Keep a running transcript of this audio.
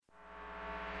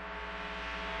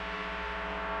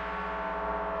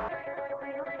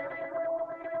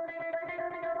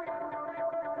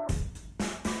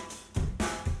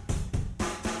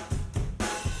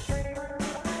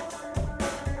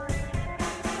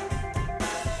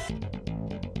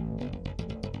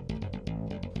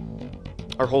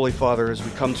Our Holy Father, as we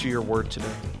come to your word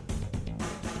today,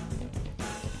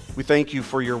 we thank you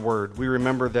for your word. We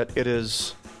remember that it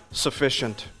is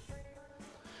sufficient,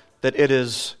 that it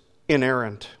is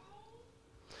inerrant,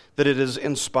 that it is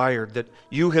inspired, that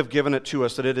you have given it to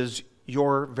us, that it is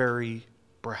your very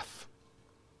breath.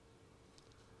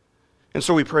 And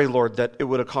so we pray, Lord, that it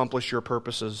would accomplish your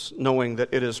purposes, knowing that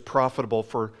it is profitable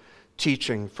for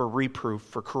teaching, for reproof,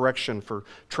 for correction, for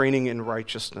training in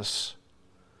righteousness.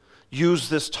 Use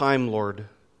this time, Lord,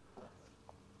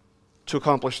 to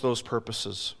accomplish those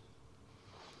purposes.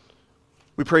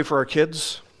 We pray for our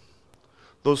kids,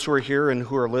 those who are here and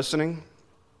who are listening,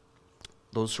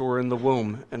 those who are in the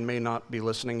womb and may not be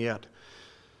listening yet.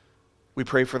 We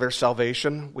pray for their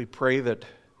salvation. We pray that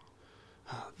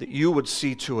you would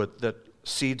see to it that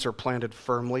seeds are planted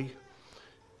firmly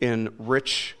in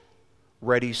rich,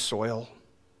 ready soil,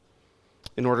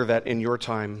 in order that in your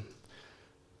time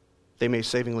they may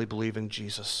savingly believe in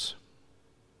Jesus.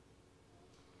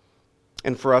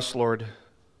 And for us, Lord,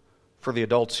 for the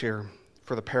adults here,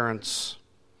 for the parents,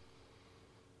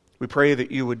 we pray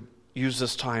that you would use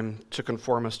this time to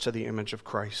conform us to the image of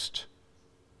Christ.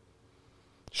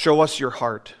 Show us your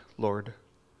heart, Lord,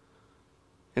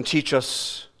 and teach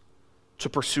us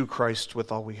to pursue Christ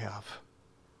with all we have.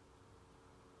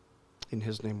 In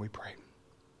his name we pray.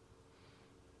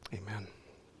 Amen.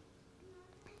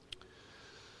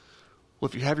 Well,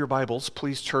 if you have your Bibles,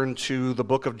 please turn to the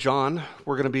book of John.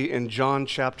 We're going to be in John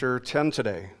chapter 10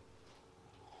 today.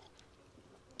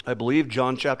 I believe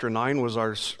John chapter 9 was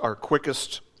our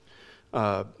quickest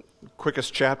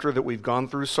chapter that we've gone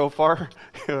through so far.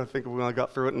 I think we only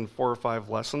got through it in 4 or 5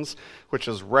 lessons, which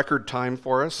is record time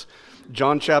for us.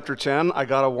 John chapter 10, I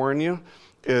got to warn you,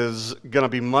 is going to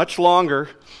be much longer.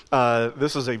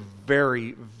 This is a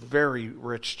very, very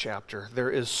rich chapter.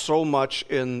 There is so much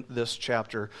in this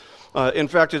chapter. In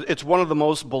fact, it's one of the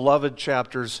most beloved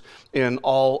chapters in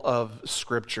all of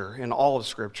Scripture.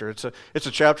 It's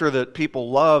a chapter that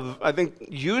people love, I think,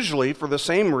 usually for the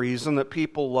same reason that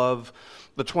people love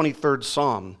the 23rd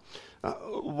Psalm.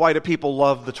 Why do people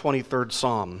love the 23rd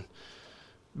Psalm?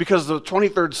 Because the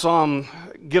 23rd Psalm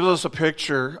gives us a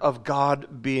picture of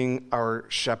God being our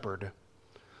shepherd,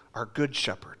 our good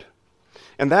shepherd.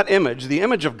 And that image, the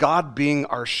image of God being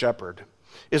our shepherd,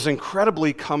 is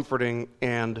incredibly comforting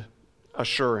and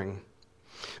assuring.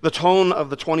 The tone of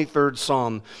the 23rd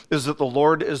Psalm is that the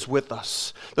Lord is with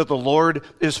us, that the Lord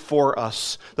is for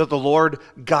us, that the Lord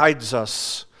guides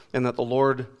us, and that the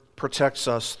Lord protects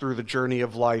us through the journey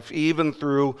of life, even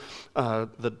through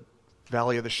the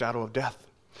valley of the shadow of death,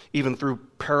 even through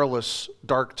perilous,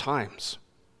 dark times.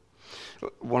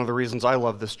 One of the reasons I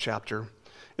love this chapter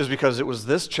is because it was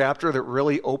this chapter that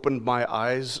really opened my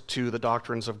eyes to the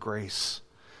doctrines of grace.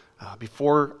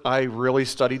 Before I really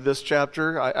studied this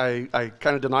chapter, I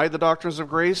kind of denied the doctrines of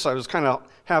grace. I was kind of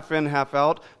half in, half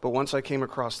out. But once I came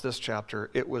across this chapter,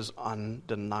 it was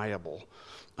undeniable.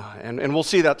 And we'll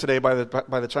see that today by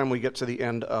the time we get to the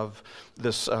end of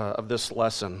this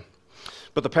lesson.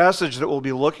 But the passage that we'll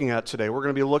be looking at today, we're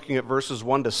going to be looking at verses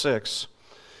 1 to 6.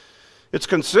 It's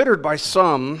considered by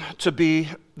some to be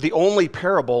the only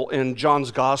parable in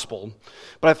John's gospel.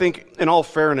 But I think, in all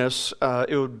fairness,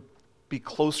 it would be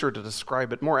closer to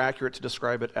describe it, more accurate to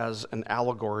describe it as an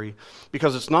allegory,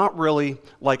 because it's not really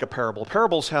like a parable.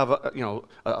 Parables have a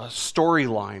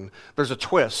storyline. There's a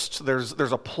twist. There's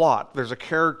a plot. There's a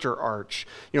character arch.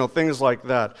 Things like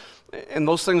that. And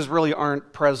those things really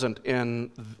aren't present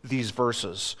in these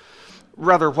verses.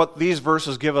 Rather, what these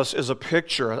verses give us is a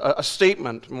picture, a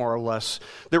statement, more or less,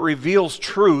 that reveals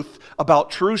truth about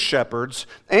true shepherds,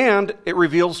 and it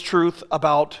reveals truth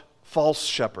about false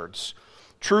shepherds,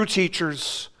 true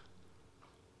teachers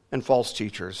and false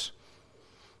teachers.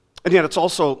 And yet it's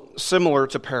also similar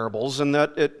to parables in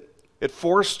that it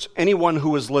forced anyone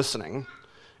who was listening,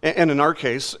 and in our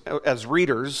case, as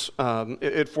readers,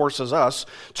 it forces us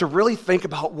to really think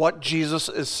about what Jesus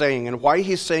is saying and why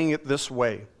he's saying it this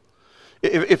way.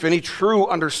 If any true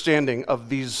understanding of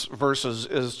these verses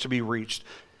is to be reached,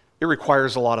 it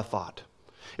requires a lot of thought.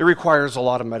 It requires a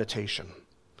lot of meditation.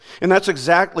 And that's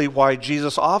exactly why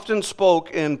Jesus often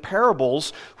spoke in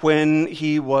parables when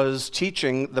he was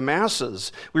teaching the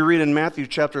masses. We read in Matthew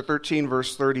chapter 13,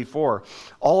 verse 34,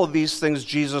 all of these things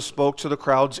Jesus spoke to the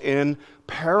crowds in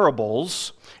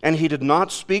parables, and he did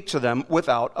not speak to them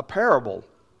without a parable.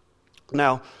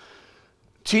 Now,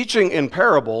 teaching in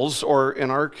parables, or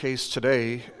in our case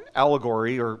today,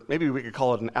 allegory, or maybe we could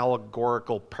call it an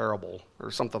allegorical parable, or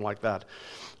something like that.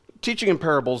 Teaching in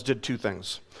parables did two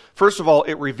things. First of all,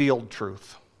 it revealed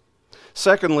truth.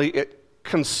 Secondly, it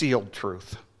concealed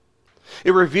truth.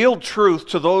 It revealed truth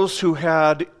to those who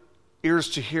had ears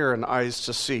to hear and eyes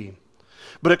to see,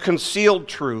 but it concealed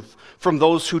truth from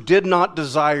those who did not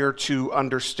desire to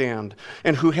understand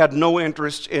and who had no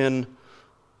interest in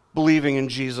believing in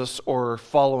Jesus or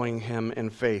following him in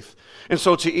faith. And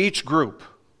so to each group,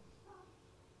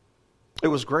 it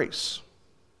was grace.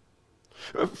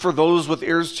 For those with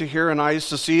ears to hear and eyes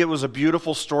to see, it was a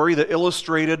beautiful story that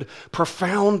illustrated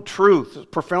profound truth,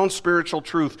 profound spiritual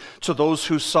truth to those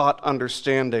who sought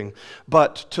understanding.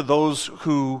 But to those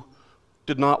who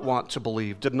did not want to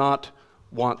believe, did not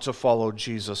want to follow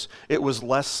Jesus, it was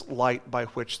less light by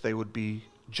which they would be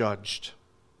judged.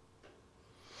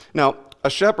 Now, a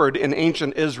shepherd in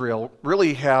ancient Israel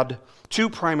really had two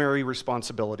primary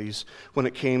responsibilities when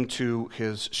it came to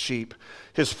his sheep.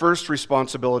 His first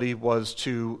responsibility was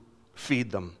to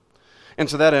feed them. And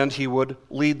to that end, he would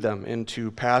lead them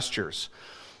into pastures.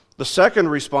 The second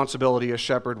responsibility a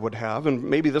shepherd would have, and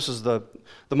maybe this is the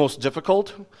most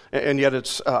difficult, and yet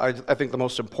it's, I think, the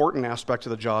most important aspect of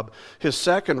the job, his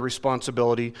second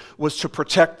responsibility was to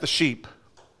protect the sheep.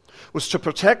 Was to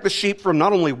protect the sheep from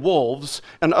not only wolves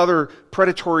and other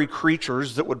predatory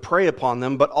creatures that would prey upon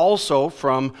them, but also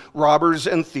from robbers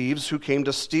and thieves who came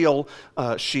to steal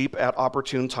sheep at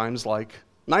opportune times like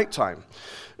nighttime.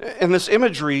 And this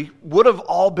imagery would have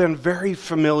all been very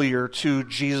familiar to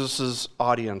Jesus'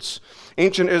 audience.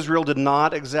 Ancient Israel did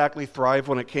not exactly thrive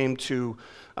when it came to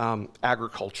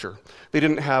agriculture. They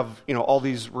didn't have, all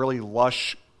these really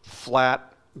lush,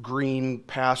 flat, green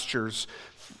pastures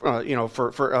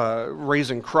for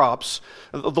raising crops.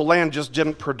 The land just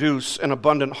didn't produce an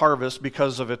abundant harvest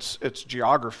because of its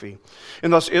geography.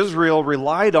 And thus Israel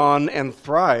relied on and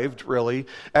thrived, really,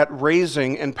 at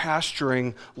raising and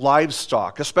pasturing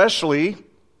livestock, especially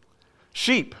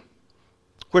sheep,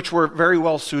 which were very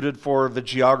well suited for the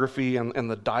geography and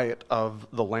the diet of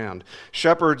the land.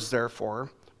 Shepherds,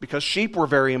 therefore, because sheep were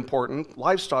very important,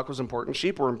 livestock was important,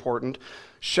 sheep were important,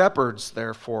 shepherds,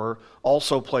 therefore,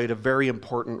 also played a very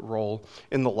important role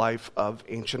in the life of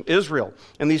ancient Israel.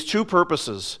 And these two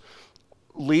purposes,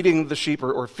 leading the sheep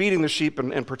or feeding the sheep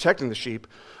and protecting the sheep,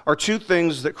 are two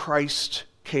things that Christ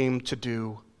came to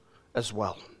do as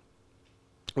well.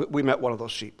 We met one of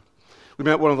those sheep. We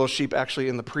met one of those sheep actually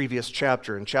in the previous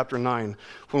chapter, in chapter 9,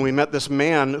 when we met this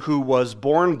man who was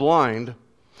born blind.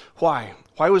 Why?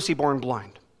 Why was he born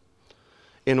blind?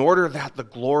 In order that the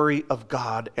glory of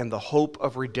God and the hope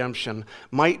of redemption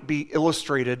might be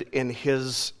illustrated in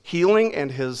his healing and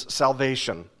his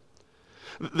salvation.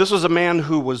 This is a man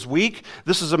who was weak.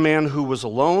 This is a man who was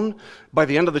alone. By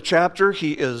the end of the chapter,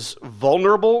 he is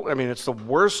vulnerable. I mean, it's the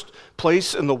worst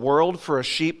place in the world for a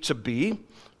sheep to be,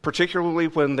 particularly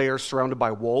when they are surrounded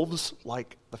by wolves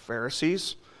like the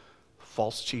Pharisees,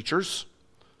 false teachers.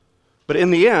 But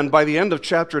in the end, by the end of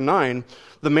chapter 9,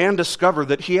 the man discovered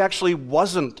that he actually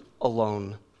wasn't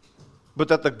alone, but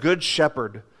that the good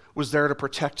shepherd was there to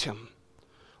protect him,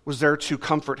 was there to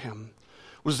comfort him,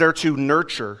 was there to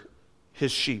nurture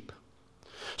his sheep.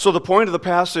 So the point of the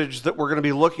passage that we're going to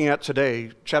be looking at today,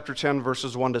 chapter 10,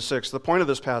 verses 1 to 6, the point of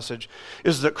this passage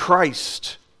is that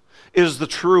Christ is the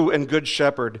true and good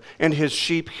shepherd, and his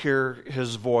sheep hear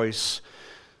his voice.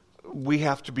 We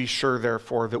have to be sure,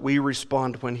 therefore, that we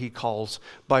respond when he calls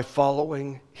by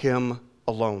following him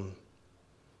alone,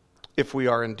 if we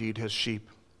are indeed his sheep.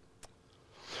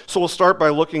 So we'll start by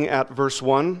looking at verse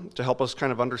 1 to help us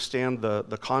kind of understand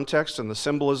the context and the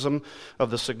symbolism of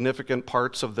the significant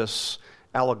parts of this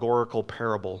allegorical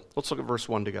parable. Let's look at verse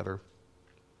 1 together.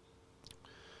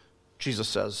 Jesus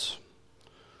says,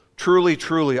 "Truly,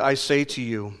 truly, I say to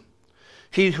you,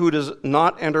 he who does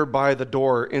not enter by the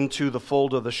door into the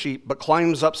fold of the sheep, but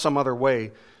climbs up some other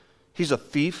way, he's a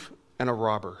thief and a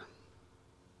robber."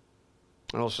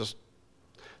 And let's just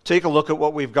take a look at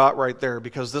what we've got right there,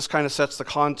 because this kind of sets the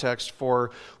context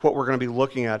for what we're going to be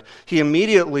looking at. He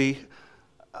immediately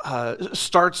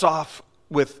starts off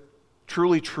with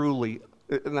truly, truly,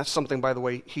 and that's something, by the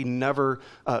way, he never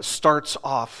starts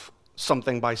off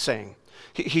something by saying.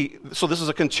 So this is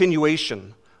a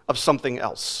continuation of something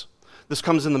else. This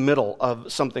comes in the middle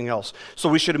of something else. So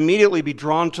we should immediately be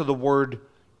drawn to the word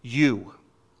you,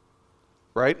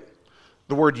 right?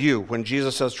 The word you, when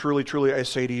Jesus says, "Truly, truly, I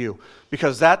say to you,"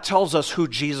 because that tells us who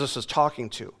Jesus is talking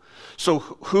to. So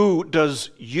who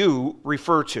does you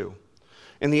refer to?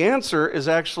 And the answer is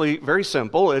actually very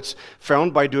simple. It's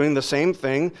found by doing the same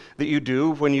thing that you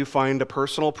do when you find a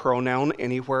personal pronoun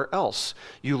anywhere else.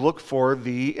 You look for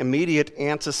the immediate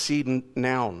antecedent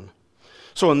noun.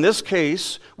 So in this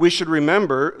case, we should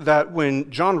remember that when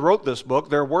John wrote this book,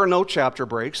 there were no chapter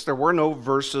breaks, there were no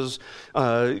verses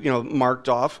marked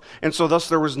off, and so thus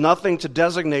there was nothing to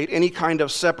designate any kind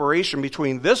of separation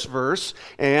between this verse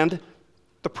and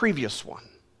the previous one.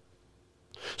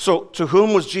 So to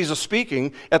whom was Jesus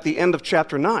speaking at the end of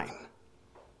chapter 9?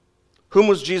 Whom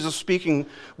was Jesus speaking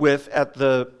with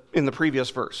in the previous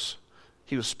verse?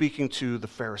 He was speaking to the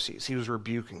Pharisees. He was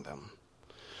rebuking them.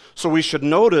 So we should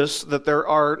notice that there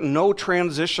are no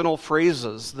transitional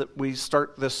phrases that we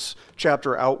start this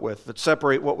chapter out with that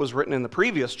separate what was written in the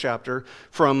previous chapter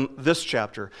from this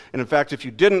chapter. And in fact, if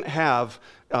you didn't have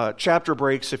chapter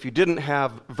breaks, if you didn't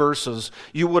have verses,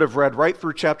 you would have read right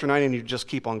through chapter 9 and you'd just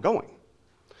keep on going,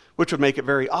 which would make it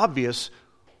very obvious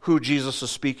whom Jesus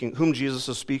is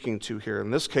speaking to here. In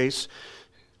this case,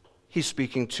 he's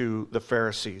speaking to the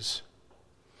Pharisees.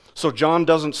 So John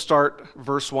doesn't start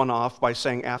verse 1 off by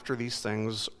saying after these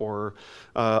things or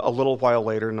a little while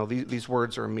later. No, these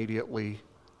words are immediately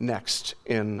next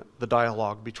in the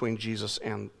dialogue between Jesus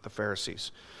and the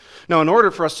Pharisees. Now, in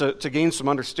order for us to gain some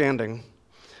understanding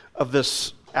of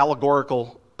this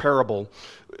allegorical parable,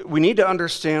 we need to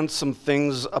understand some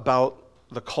things about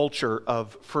the culture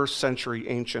of first century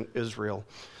ancient Israel.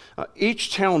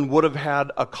 Each town would have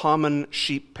had a common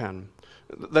sheep pen.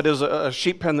 That is, a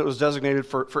sheep pen that was designated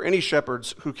for any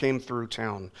shepherds who came through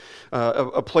town.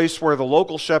 A place where the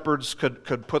local shepherds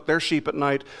could put their sheep at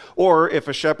night, or if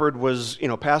a shepherd was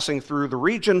passing through the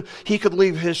region, he could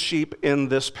leave his sheep in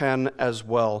this pen as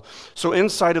well. So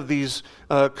inside of these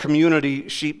community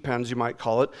sheep pens, you might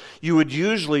call it, you would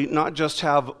usually not just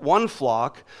have one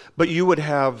flock, but you would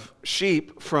have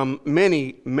sheep from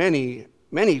many, many,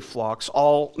 many flocks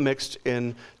all mixed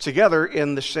in together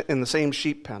in the same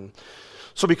sheep pen.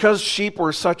 So because sheep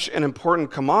were such an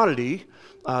important commodity,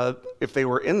 if they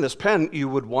were in this pen, you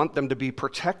would want them to be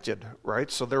protected, right?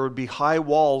 So there would be high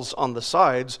walls on the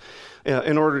sides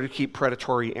in order to keep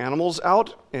predatory animals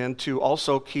out and to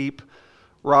also keep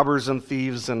robbers and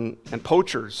thieves and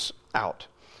poachers out.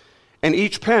 And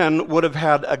each pen would have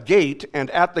had a gate, and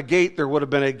at the gate there would have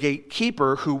been a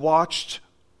gatekeeper who watched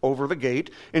over the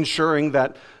gate, ensuring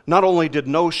that not only did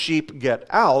no sheep get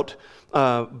out,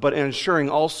 but ensuring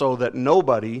also that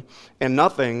nobody and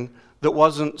nothing that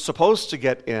wasn't supposed to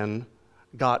get in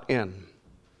got in.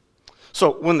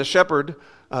 So when the shepherd,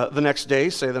 the next day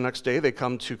they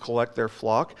come to collect their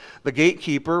flock, the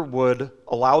gatekeeper would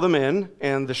allow them in,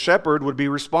 and the shepherd would be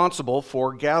responsible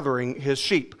for gathering his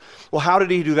sheep. Well, how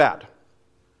did he do that?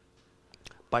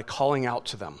 By calling out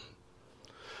to them.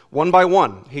 One by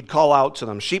one, he'd call out to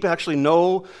them. Sheep actually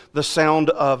know the sound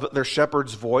of their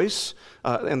shepherd's voice,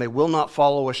 and they will not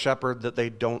follow a shepherd that they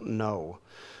don't know.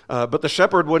 But the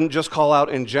shepherd wouldn't just call out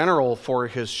in general for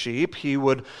his sheep. He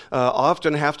would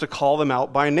often have to call them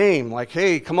out by name, like,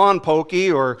 hey, come on,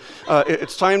 Pokey, or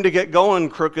it's time to get going,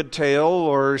 Crooked Tail,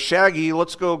 or Shaggy,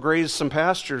 let's go graze some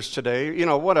pastures today,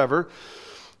 whatever.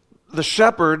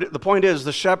 The point is,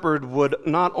 the shepherd would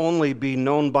not only be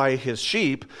known by his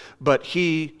sheep, but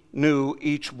he knew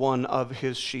each one of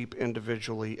his sheep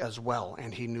individually as well,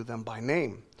 and he knew them by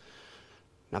name.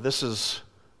 Now, this is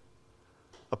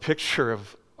a picture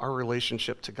of our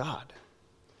relationship to God.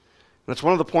 And that's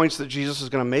one of the points that Jesus is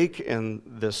going to make in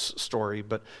this story,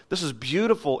 but this is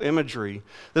beautiful imagery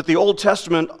that the Old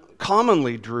Testament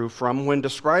commonly drew from when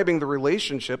describing the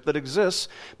relationship that exists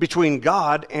between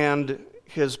God and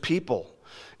his people.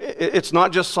 It's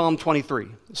not just Psalm 23.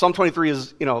 Psalm 23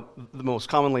 is, the most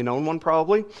commonly known one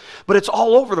probably, but it's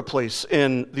all over the place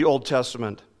in the Old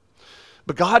Testament.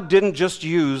 But God didn't just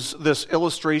use this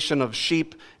illustration of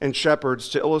sheep and shepherds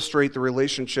to illustrate the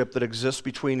relationship that exists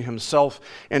between himself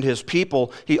and his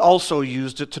people. He also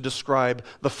used it to describe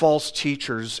the false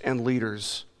teachers and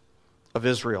leaders of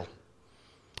Israel.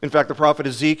 In fact, the prophet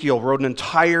Ezekiel wrote an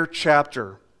entire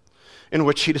chapter in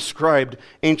which he described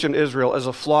ancient Israel as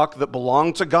a flock that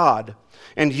belonged to God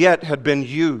and yet had been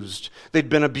used. They'd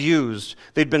been abused.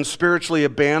 They'd been spiritually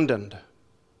abandoned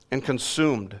and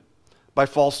consumed by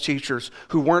false teachers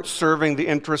who weren't serving the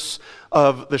interests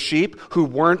of the sheep, who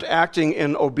weren't acting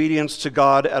in obedience to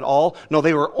God at all. No,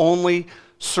 they were only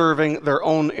serving their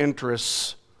own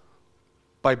interests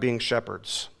by being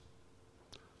shepherds.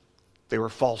 They were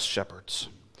false shepherds.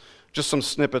 Just some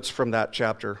snippets from that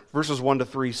chapter. Verses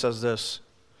 1-3 says this: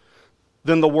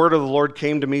 Then the word of the Lord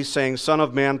came to me, saying, Son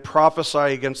of man,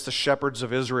 prophesy against the shepherds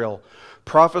of Israel.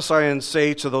 Prophesy and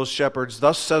say to those shepherds,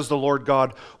 Thus says the Lord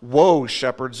God, Woe,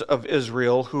 shepherds of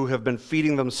Israel, who have been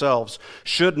feeding themselves.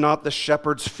 Should not the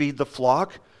shepherds feed the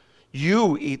flock?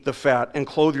 You eat the fat and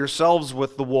clothe yourselves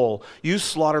with the wool. You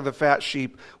slaughter the fat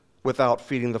sheep without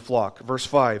feeding the flock. Verse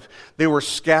 5, they were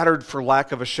scattered for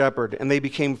lack of a shepherd, and they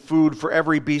became food for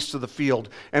every beast of the field,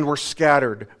 and were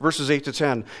scattered. Verses 8 to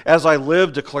 10, as I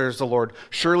live, declares the Lord,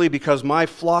 surely because my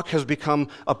flock has become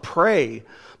a prey,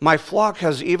 my flock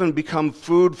has even become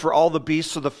food for all the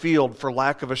beasts of the field for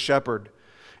lack of a shepherd.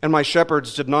 And my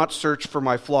shepherds did not search for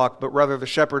my flock, but rather the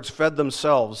shepherds fed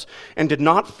themselves and did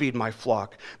not feed my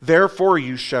flock. Therefore,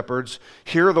 you shepherds,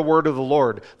 hear the word of the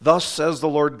Lord. Thus says the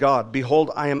Lord God,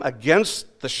 behold, I am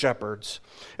against the shepherds,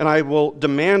 and I will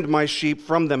demand my sheep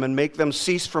from them and make them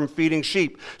cease from feeding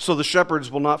sheep. So the shepherds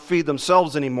will not feed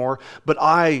themselves anymore, but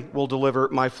I will deliver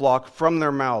my flock from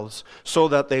their mouths, so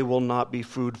that they will not be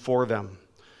food for them.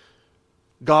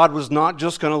 God was not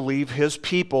just going to leave his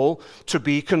people to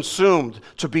be consumed,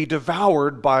 to be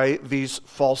devoured by these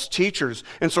false teachers.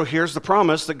 And so here's the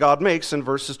promise that God makes in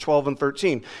verses 12 and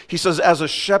 13. He says, as a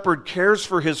shepherd cares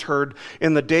for his herd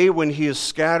in the day when he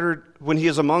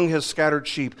is among his scattered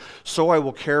sheep, so I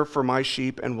will care for my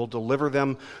sheep and will deliver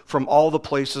them from all the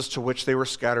places to which they were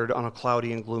scattered on a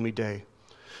cloudy and gloomy day.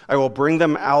 I will bring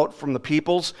them out from the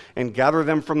peoples and gather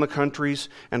them from the countries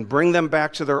and bring them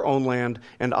back to their own land,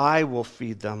 and I will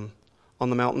feed them on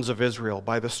the mountains of Israel,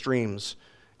 by the streams,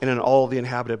 and in all the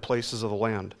inhabited places of the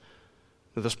land.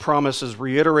 Now, this promise is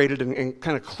reiterated and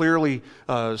kind of clearly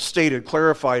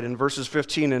clarified in verses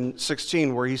 15 and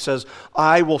 16, where he says,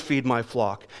 I will feed my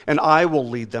flock, and I will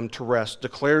lead them to rest,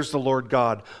 declares the Lord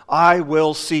God. I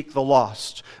will seek the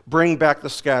lost, bring back the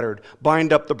scattered,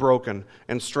 bind up the broken,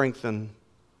 and strengthen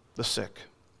the sick.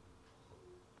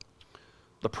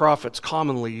 The prophets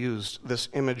commonly used this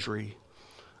imagery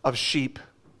of sheep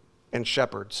and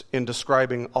shepherds in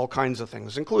describing all kinds of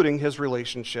things, including his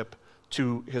relationship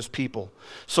to his people.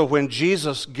 So when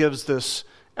Jesus gives this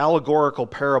allegorical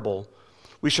parable,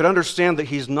 we should understand that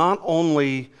he's not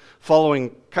only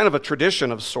following kind of a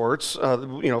tradition of sorts,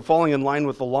 falling in line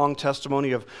with the long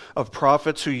testimony of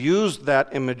prophets who used that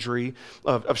imagery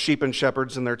of sheep and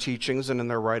shepherds in their teachings and in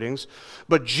their writings,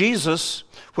 but Jesus,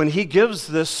 when he gives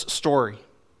this story,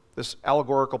 this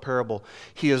allegorical parable,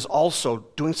 he is also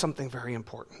doing something very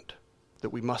important that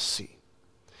we must see.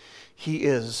 He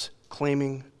is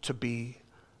claiming to be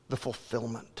the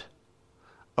fulfillment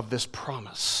of this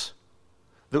promise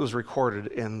that was recorded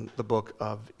in the book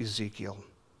of Ezekiel.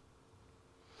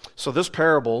 So this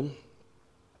parable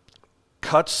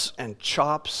cuts and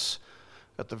chops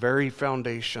at the very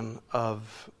foundation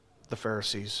of the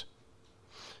Pharisees.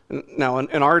 Now,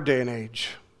 in our day and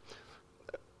age,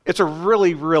 it's a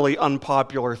really, really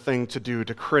unpopular thing to do,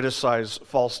 to criticize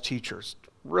false teachers.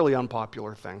 Really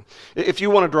unpopular thing. If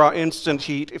you want to draw instant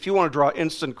heat, if you want to draw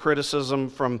instant criticism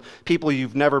from people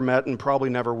you've never met and probably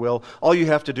never will, all you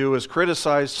have to do is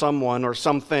criticize someone or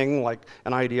something like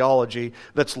an ideology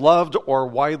that's loved or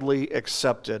widely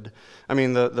accepted. I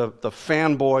mean, the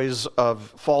fanboys of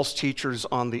false teachers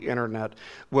on the internet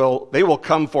will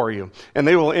come for you, and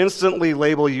they will instantly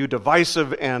label you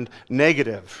divisive and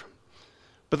negative.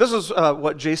 But this is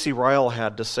what J.C. Ryle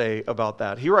had to say about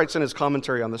that. He writes in his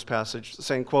commentary on this passage,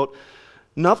 saying, quote,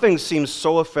 nothing seems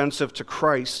so offensive to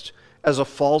Christ as a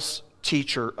false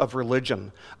teacher of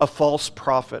religion, a false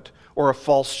prophet, or a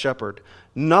false shepherd.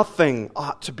 Nothing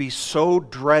ought to be so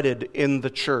dreaded in the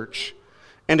church,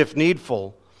 and if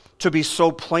needful, to be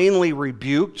so plainly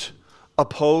rebuked,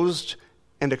 opposed,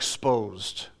 and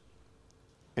exposed.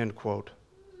 End quote.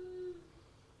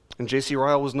 And J.C.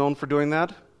 Ryle was known for doing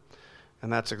that.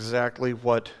 And that's exactly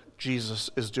what Jesus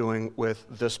is doing with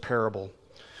this parable.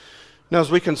 Now,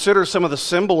 as we consider some of the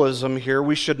symbolism here,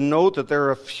 we should note that there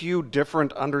are a few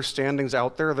different understandings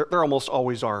out there. There almost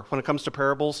always are. When it comes to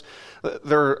parables,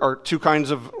 there are two kinds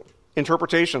of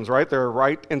interpretations, right? There are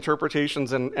right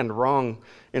interpretations and wrong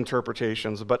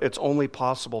interpretations, but it's only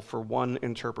possible for one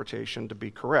interpretation to be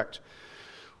correct.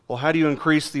 Well, how do you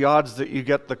increase the odds that you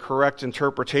get the correct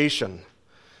interpretation?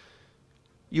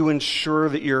 You ensure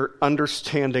that you're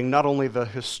understanding not only the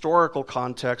historical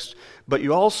context, but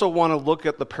you also want to look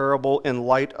at the parable in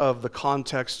light of the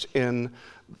context in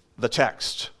the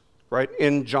text, right,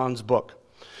 in John's book.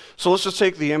 So let's just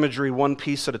take the imagery one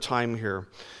piece at a time here.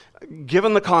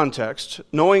 Given the context,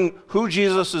 knowing who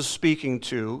Jesus is speaking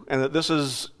to, and that this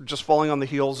is just falling on the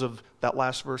heels of that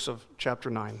last verse of chapter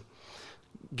 9,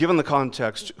 given the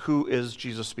context, who is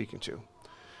Jesus speaking to?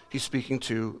 He's speaking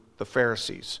to the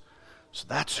Pharisees. So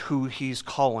that's who he's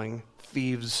calling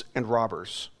thieves and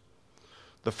robbers.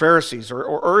 The Pharisees,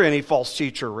 or any false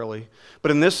teacher, really.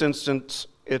 But in this instance,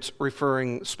 it's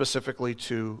referring specifically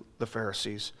to the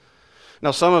Pharisees.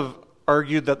 Now, some have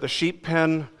argued that the sheep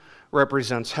pen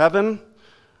represents heaven.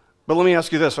 But let me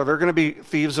ask you this. Are there going to be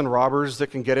thieves and robbers that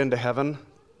can get into heaven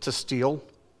to steal?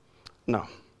 No.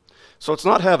 So it's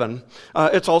not heaven.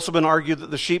 It's also been argued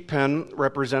that the sheep pen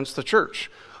represents the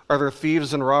church. Are there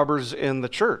thieves and robbers in the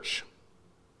church?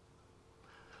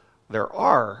 There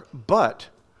are, but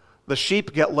the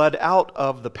sheep get led out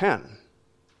of the pen.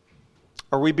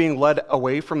 Are we being led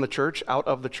away from the church, out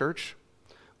of the church?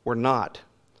 We're not.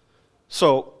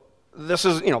 So this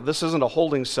isn't a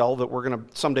holding cell that we're going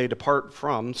to someday depart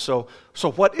from. So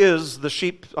what is the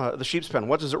sheep's pen?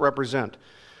 What does it represent?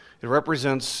 It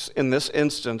represents, in this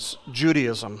instance,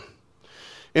 Judaism,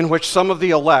 in which some of the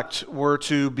elect were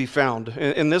to be found.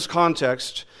 In this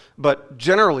context, but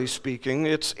generally speaking,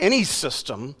 it's any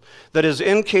system that is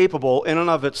incapable in and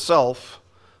of itself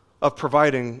of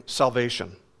providing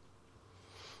salvation.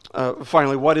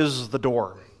 Finally, what is the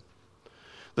door?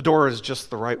 The door is just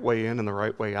the right way in and the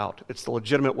right way out. It's the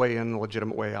legitimate way in and the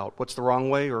legitimate way out. What's the wrong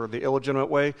way or the illegitimate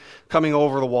way? Coming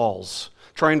over the walls,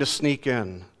 trying to sneak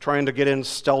in, trying to get in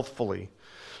stealthily.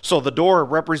 So the door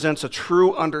represents a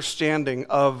true understanding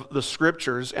of the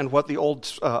Scriptures and what the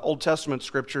Old Testament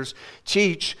Scriptures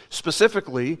teach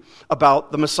specifically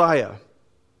about the Messiah.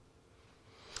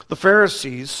 The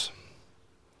Pharisees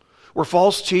were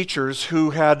false teachers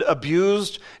who had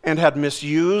abused and had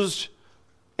misused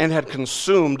and had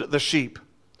consumed the sheep.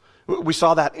 We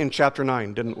saw that in chapter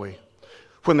 9, didn't we?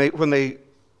 When they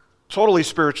totally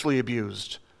spiritually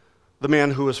abused the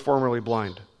man who was formerly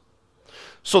blind.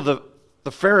 So the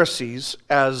Pharisees,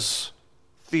 as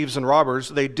thieves and robbers,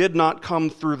 they did not come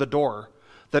through the door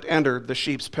that entered the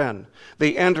sheep's pen.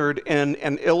 They entered in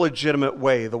an illegitimate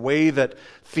way, the way that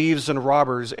thieves and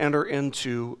robbers enter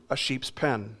into a sheep's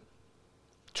pen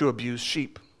to abuse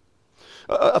sheep.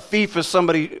 A thief is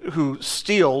somebody who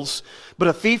steals, but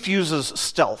a thief uses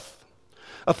stealth.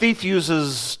 A thief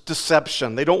uses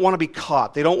deception. They don't want to be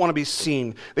caught. They don't want to be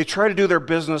seen. They try to do their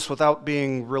business without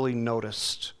being really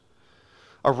noticed.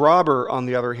 A robber, on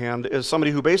the other hand, is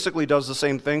somebody who basically does the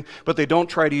same thing, but they don't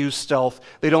try to use stealth.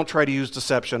 They don't try to use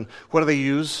deception. What do they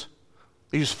use?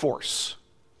 They use force.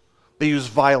 They use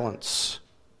violence.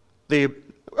 They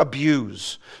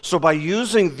abuse. So by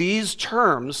using these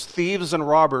terms, thieves and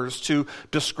robbers, to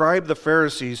describe the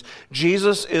Pharisees,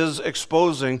 Jesus is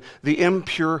exposing the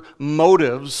impure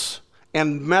motives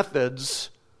and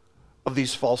methods of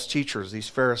these false teachers, these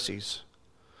Pharisees.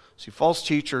 See, false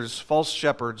teachers, false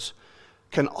shepherds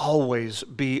can always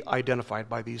be identified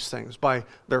by these things, by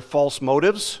their false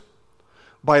motives,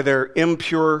 by their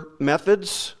impure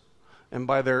methods, and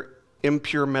by their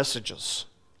impure messages.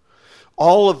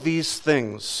 All of these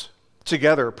things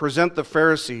together present the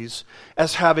Pharisees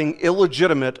as having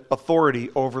illegitimate authority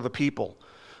over the people.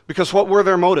 Because what were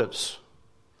their motives?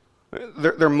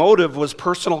 Their motive was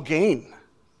personal gain.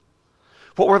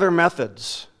 What were their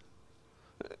methods?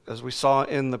 As we saw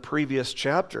in the previous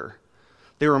chapter,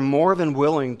 they were more than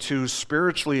willing to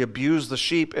spiritually abuse the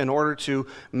sheep in order to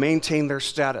maintain their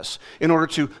status, in order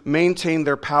to maintain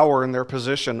their power and their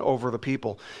position over the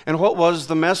people. And what was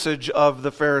the message of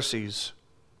the Pharisees?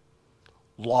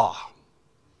 Law.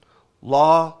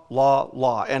 Law, law,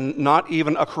 law, and not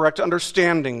even a correct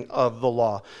understanding of the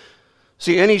law.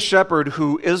 See, any shepherd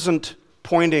who isn't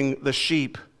pointing the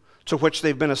sheep to which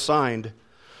they've been assigned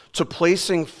to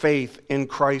placing faith in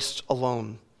Christ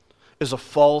alone is a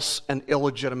false and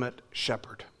illegitimate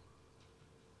shepherd.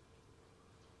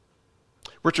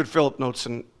 Richard Philip notes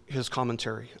in his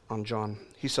commentary on John,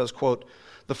 he says, quote,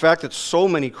 "The fact that so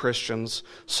many Christians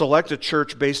select a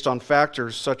church based on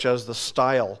factors such as the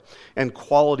style and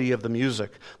quality of the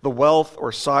music, the wealth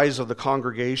or size of the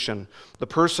congregation, the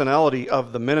personality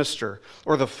of the minister,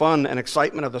 or the fun and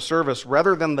excitement of the service,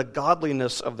 rather than the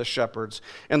godliness of the shepherds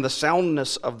and the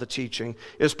soundness of the teaching,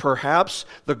 is perhaps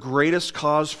the greatest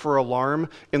cause for alarm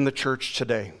in the church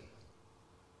today."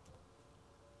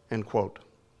 End quote.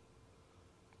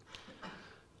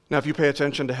 Now, if you pay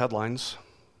attention to headlines,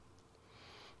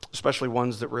 especially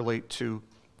ones that relate to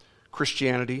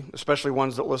Christianity, especially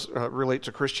ones that relate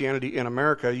to Christianity in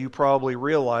America, you probably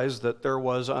realize that there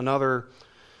was another,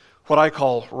 what I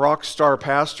call rock star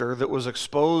pastor, that was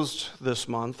exposed this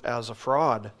month as a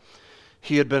fraud.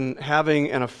 He had been having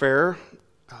an affair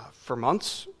for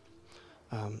months,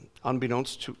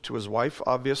 unbeknownst to his wife,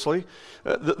 obviously.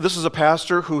 This is a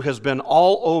pastor who has been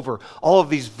all over all of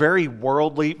these very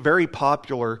worldly, very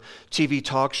popular TV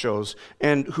talk shows,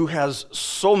 and who has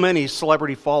so many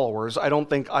celebrity followers, I don't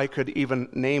think I could even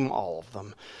name all of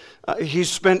them.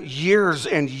 He's spent years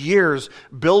and years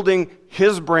building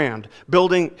his brand,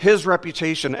 building his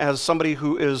reputation as somebody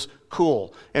who is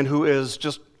cool and who is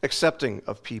just accepting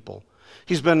of people.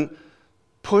 He's been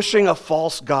pushing a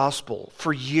false gospel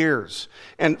for years,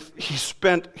 and he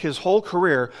spent his whole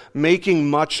career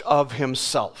making much of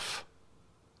himself.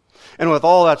 And with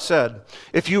all that said,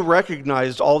 if you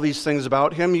recognized all these things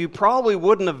about him, you probably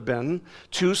wouldn't have been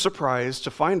too surprised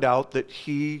to find out that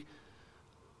he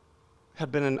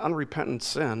had been in unrepentant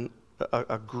sin,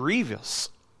 a grievous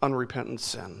unrepentant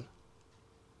sin,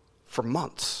 for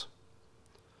months.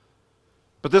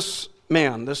 But this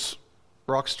man, this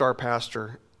rock star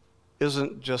pastor,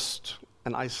 isn't just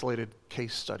an isolated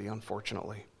case study,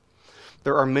 unfortunately.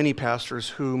 There are many pastors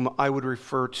whom I would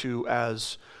refer to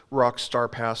as rock star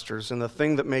pastors, and the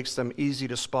thing that makes them easy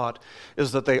to spot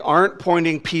is that they aren't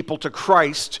pointing people to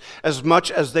Christ as much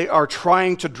as they are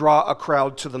trying to draw a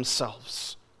crowd to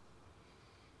themselves.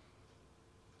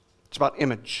 It's about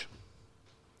image,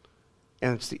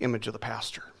 and it's the image of the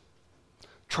pastor,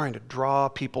 trying to draw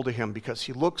people to him because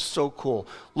he looks so cool.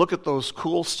 Look at those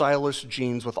cool, stylish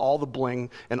jeans with all the bling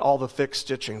and all the thick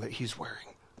stitching that he's wearing.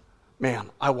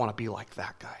 Man, I want to be like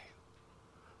that guy.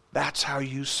 That's how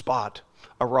you spot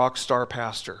a rock star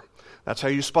pastor. That's how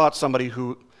you spot somebody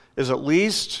who is at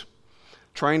least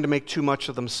trying to make too much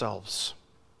of themselves.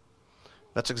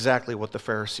 That's exactly what the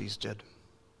Pharisees did.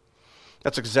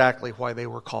 That's exactly why they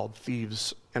were called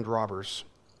thieves and robbers.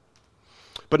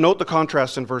 But note the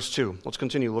contrast in verse 2. Let's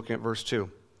continue looking at verse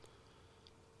 2.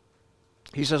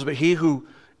 He says, "But he who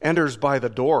enters by the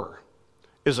door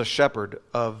is a shepherd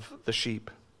of the sheep."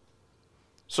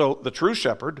 So the true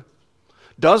shepherd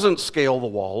doesn't scale the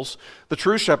walls. The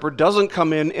true shepherd doesn't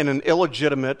come in an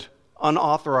illegitimate,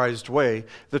 unauthorized way.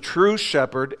 The true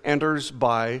shepherd enters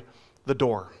by the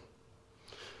door.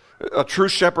 A true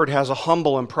shepherd has a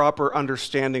humble and proper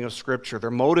understanding of Scripture.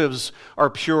 Their motives are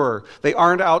pure. They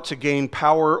aren't out to gain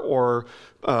power or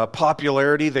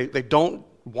popularity. They don't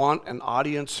want an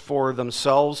audience for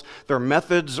themselves. Their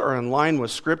methods are in line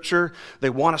with Scripture. They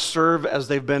want to serve as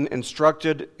they've been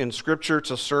instructed in Scripture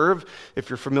to serve. If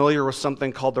you're familiar with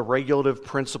something called the regulative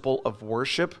principle of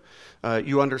worship,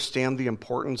 you understand the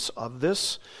importance of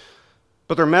this.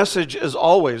 But their message is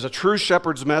always, a true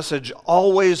shepherd's message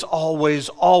always, always,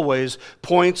 always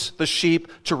points the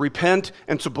sheep to repent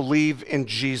and to believe in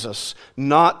Jesus,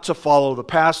 not to follow the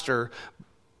pastor,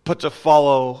 but to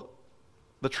follow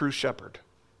the true shepherd.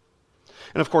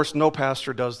 And of course, no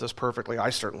pastor does this perfectly. I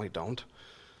certainly don't.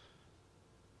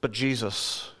 But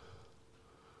Jesus,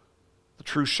 the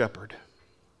true shepherd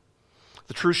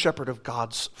of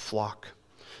God's flock,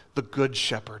 the good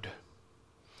shepherd,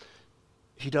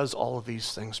 he does all of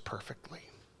these things perfectly.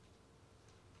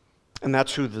 And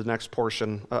that's who this next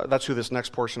portion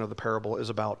of the parable is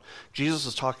about. Jesus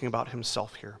is talking about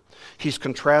himself here. He's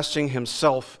contrasting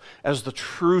himself as the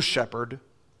true shepherd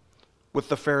with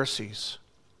the Pharisees,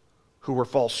 who were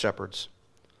false shepherds.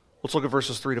 Let's look at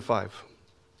verses 3 to 5.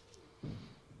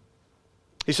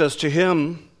 He says, "To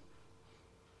him,"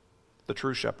 the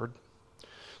true shepherd,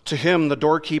 "to him the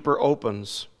doorkeeper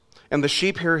opens, and the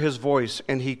sheep hear his voice,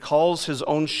 and he calls his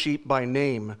own sheep by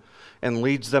name and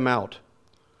leads them out.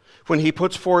 When he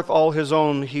puts forth all his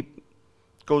own, he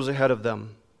goes ahead of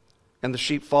them, and the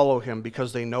sheep follow him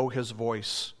because they know his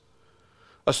voice.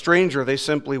 A stranger they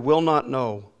simply will not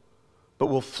know, but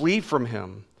will flee from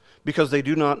him because they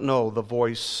do not know the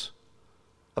voice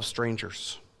of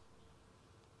strangers."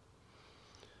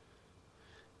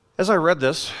 As I read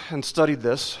this and studied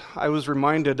this, I was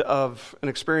reminded of an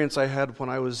experience I had when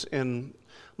I was in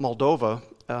Moldova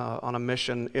on a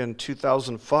mission in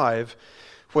 2005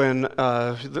 when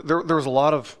there was a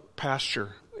lot of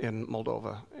pasture in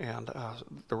Moldova, and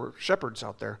there were shepherds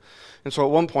out there. And so at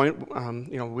one point,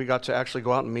 we got to actually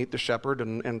go out and meet the shepherd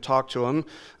and talk to him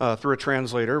through a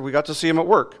translator. We got to see him at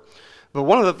work. But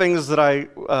one of the things that I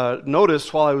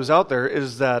noticed while I was out there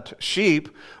is that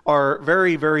sheep are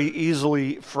very, very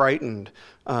easily frightened.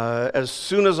 As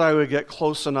soon as I would get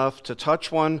close enough to touch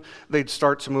one, they'd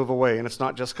start to move away. And it's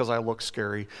not just because I look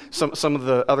scary. Some of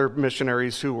the other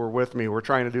missionaries who were with me were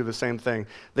trying to do the same thing.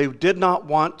 They did not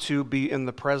want to be in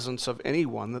the presence of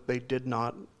anyone that they did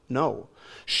not know.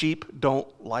 Sheep don't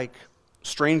like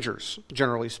strangers,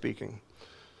 generally speaking.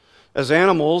 As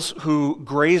animals who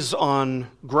graze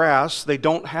on grass, they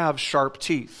don't have sharp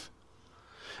teeth.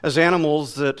 As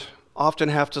animals that often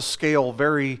have to scale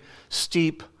very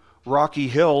steep, rocky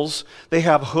hills, they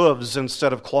have hooves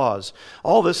instead of claws.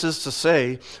 All this is to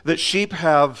say that sheep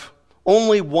have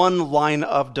only one line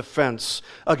of defense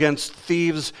against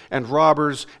thieves and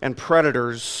robbers and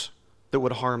predators that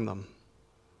would harm them.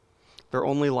 Their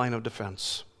only line of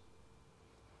defense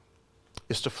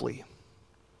is to flee.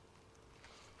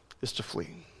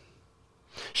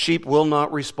 Sheep will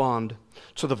not respond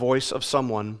to the voice of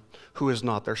someone who is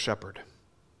not their shepherd.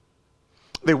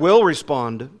 They will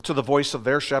respond to the voice of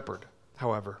their shepherd,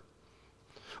 however.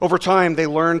 Over time, they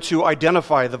learn to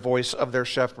identify the voice of their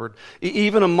shepherd,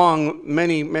 even among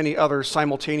many, many other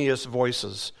simultaneous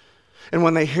voices. And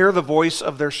when they hear the voice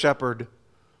of their shepherd,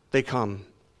 they come.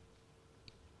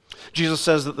 Jesus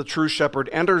says that the true shepherd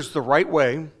enters the right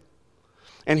way,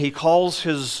 and he calls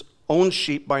his own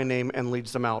sheep by name and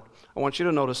leads them out. I want you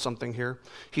to notice something here.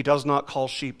 He does not call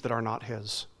sheep that are not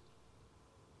his.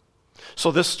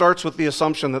 So this starts with the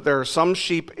assumption that there are some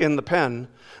sheep in the pen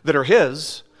that are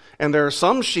his, and there are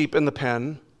some sheep in the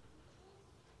pen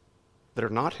that are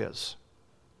not his.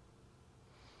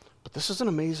 But this is an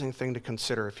amazing thing to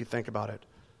consider if you think about it.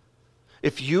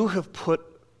 If you have put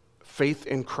faith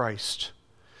in Christ,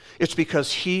 it's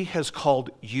because he has called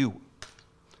you,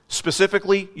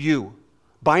 specifically you,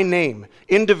 by name,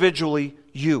 individually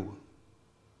you.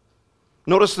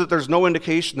 Notice that there's no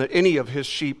indication that any of his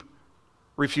sheep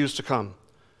refuse to come.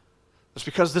 It's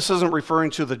because this isn't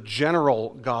referring to the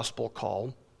general gospel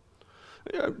call.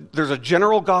 There's a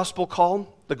general gospel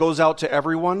call that goes out to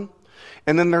everyone,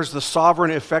 and then there's the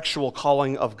sovereign, effectual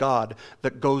calling of God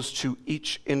that goes to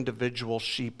each individual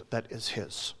sheep that is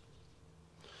his.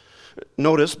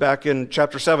 Notice back in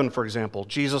chapter 7, for example,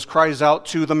 Jesus cries out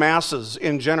to the masses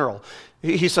in general.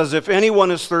 He says, "If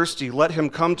anyone is thirsty, let him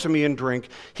come to me and drink.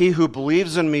 He who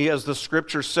believes in me, as the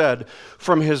scripture said,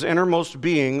 from his innermost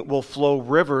being will flow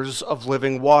rivers of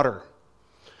living water."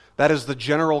 That is the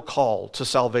general call to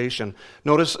salvation.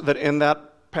 Notice that in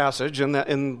that passage,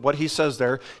 in what he says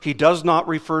there, he does not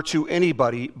refer to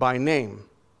anybody by name.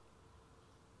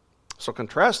 So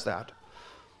contrast that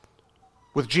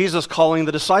with Jesus calling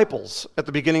the disciples at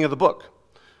the beginning of the book.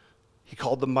 He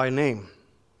called them by name,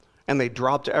 and they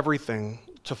dropped everything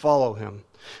to follow him.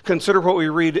 Consider what we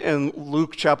read in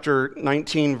Luke chapter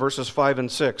 19, verses 5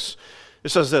 and 6. It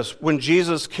says this, "When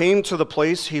Jesus came to the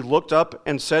place, he looked up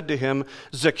and said to him,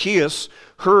 'Zacchaeus,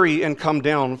 hurry and come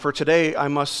down, for today I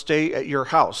must stay at your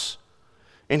house.'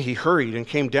 And he hurried and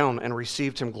came down and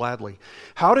received him gladly."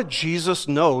 How did Jesus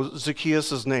know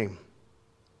Zacchaeus' name?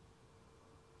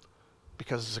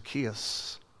 Because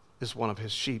Zacchaeus is one of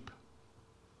his sheep.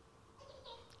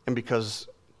 And because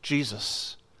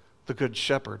Jesus, the good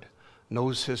shepherd,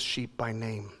 knows his sheep by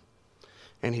name,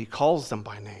 and he calls them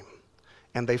by name,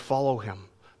 and they follow him.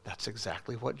 That's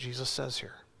exactly what Jesus says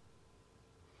here.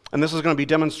 And this is going to be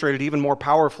demonstrated even more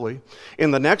powerfully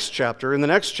in the next chapter. In the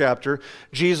next chapter,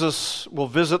 Jesus will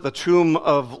visit the tomb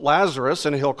of Lazarus,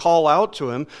 and he'll call out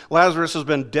to him. Lazarus has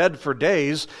been dead for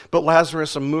days, but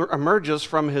Lazarus emerges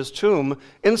from his tomb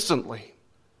instantly.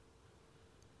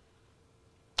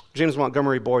 James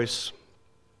Montgomery Boyce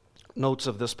notes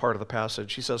of this part of the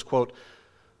passage. He says, quote,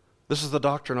 "This is the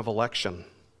doctrine of election,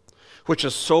 which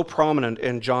is so prominent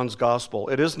in John's gospel.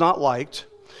 It is not liked,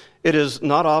 it is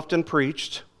not often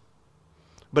preached,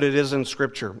 but it is in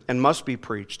Scripture and must be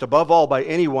preached, above all by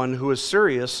anyone who is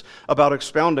serious about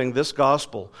expounding this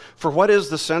gospel. For what is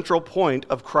the central point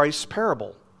of Christ's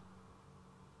parable?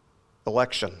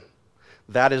 Election.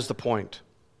 That is the point.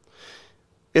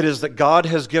 It is that God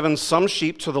has given some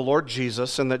sheep to the Lord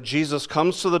Jesus, and that Jesus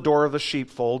comes to the door of the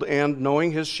sheepfold and,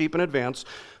 knowing his sheep in advance,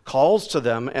 calls to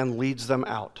them and leads them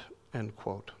out." End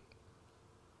quote.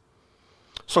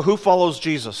 So who follows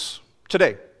Jesus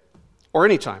today or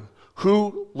anytime?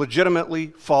 Who legitimately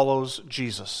follows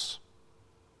Jesus?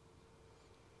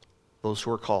 Those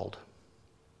who are called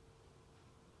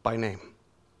by name,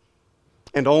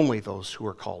 and only those who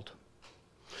are called.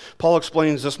 Paul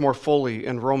explains this more fully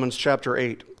in Romans chapter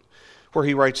 8, where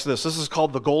he writes this. This is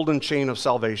called the golden chain of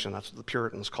salvation. That's what the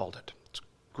Puritans called it. It's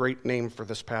a great name for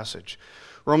this passage.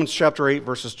 Romans chapter 8,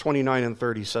 verses 29 and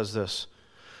 30 says this,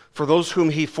 "For those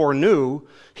whom he foreknew,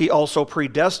 he also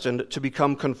predestined to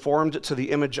become conformed to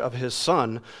the image of his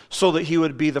Son, so that he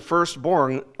would be the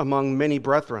firstborn among many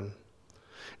brethren.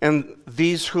 And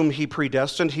these whom he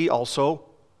predestined, he also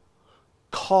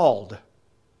called.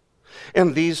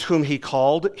 And these whom he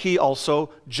called, he also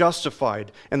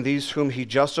justified. And these whom he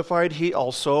justified, he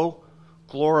also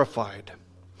glorified."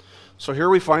 So here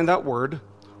we find that word,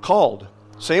 called.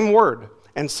 Same word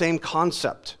and same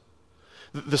concept.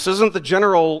 This isn't the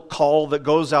general call that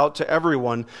goes out to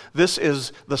everyone. This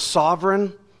is the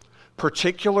sovereign,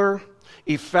 particular,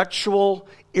 effectual,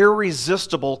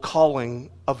 irresistible calling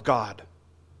of God.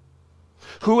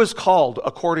 Who is called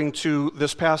according to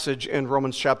this passage in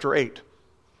Romans chapter 8?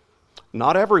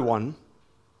 Not everyone,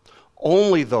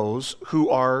 only those who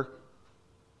are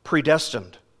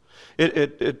predestined.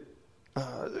 It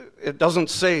doesn't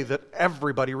say that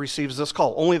everybody receives this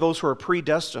call. Only those who are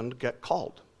predestined get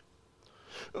called.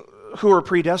 Who are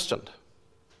predestined?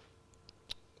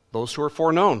 Those who are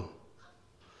foreknown.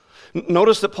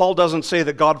 Notice that Paul doesn't say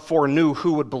that God foreknew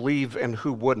who would believe and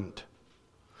who wouldn't.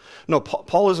 No,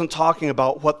 Paul isn't talking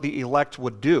about what the elect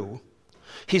would do.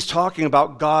 He's talking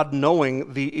about God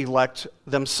knowing the elect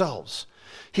themselves.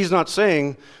 He's not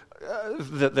saying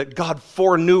that God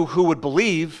foreknew who would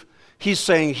believe. He's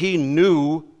saying he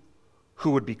knew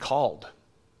who would be called.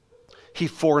 He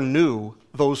foreknew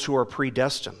those who are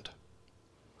predestined.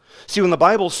 See, when the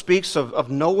Bible speaks of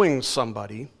knowing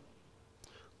somebody,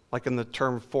 like in the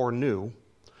term foreknew,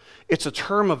 it's a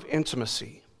term of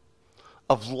intimacy,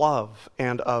 of love,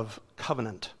 and of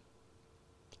covenant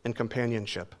and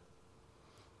companionship.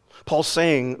 Paul's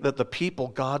saying that the people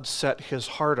God set his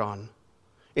heart on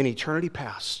in eternity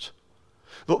past,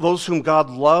 those whom God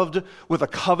loved with a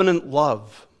covenant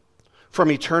love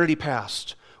from eternity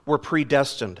past, were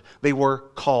predestined. They were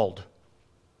called.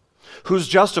 Who's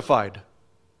justified?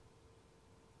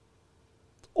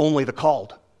 Only the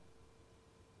called.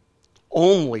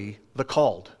 Only the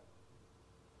called.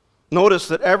 Notice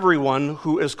that everyone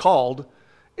who is called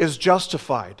is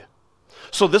justified.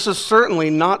 So this is certainly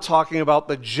not talking about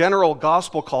the general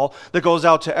gospel call that goes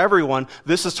out to everyone.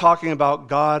 This is talking about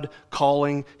God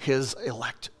calling his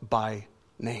elect by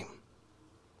name.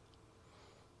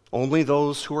 Only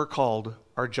those who are called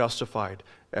are justified.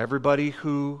 Everybody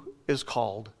who is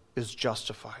called is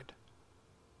justified.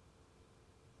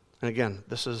 And again,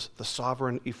 this is the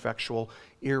sovereign, effectual,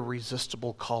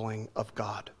 irresistible calling of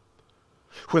God.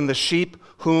 When the sheep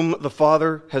whom the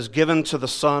Father has given to the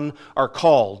Son are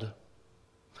called,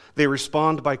 they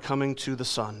respond by coming to the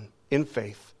Son in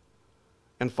faith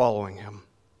and following him.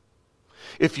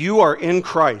 If you are in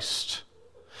Christ,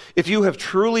 if you have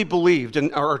truly believed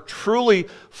and are truly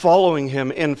following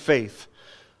him in faith,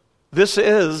 this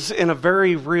is, in a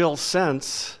very real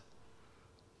sense,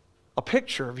 a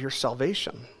picture of your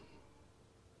salvation.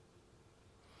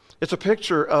 It's a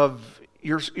picture of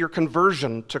your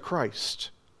conversion to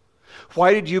Christ.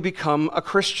 Why did you become a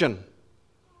Christian?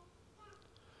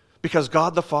 Because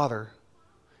God the Father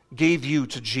gave you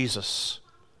to Jesus.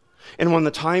 And when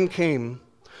the time came,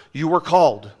 you were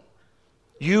called.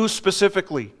 You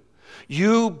specifically.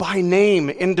 You by name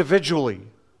individually.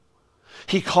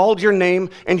 He called your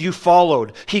name and you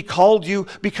followed. He called you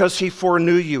because he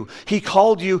foreknew you. He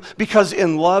called you because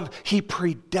in love he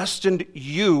predestined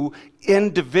you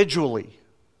individually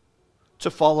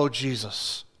to follow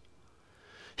Jesus.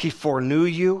 He foreknew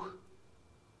you.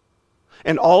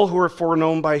 And all who are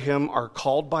foreknown by him are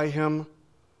called by him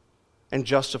and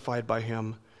justified by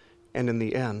him, and in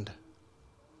the end,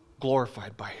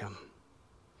 glorified by him.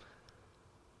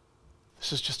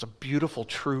 This is just a beautiful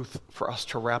truth for us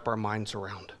to wrap our minds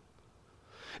around.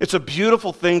 It's a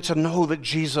beautiful thing to know that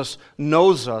Jesus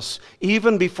knows us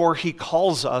even before he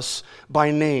calls us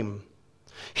by name.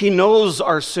 He knows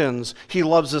our sins. He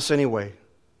loves us anyway.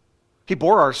 He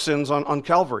bore our sins on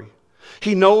Calvary.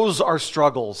 He knows our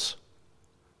struggles.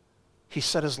 He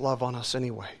set his love on us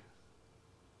anyway.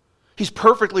 He's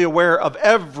perfectly aware of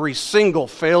every single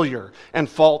failure and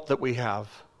fault that we have.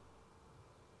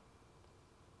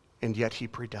 And yet he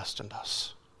predestined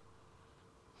us.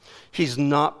 He's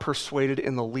not persuaded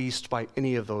in the least by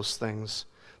any of those things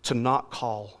to not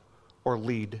call or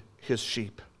lead his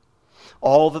sheep.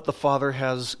 All that the Father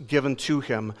has given to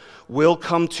him will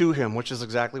come to him, which is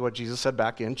exactly what Jesus said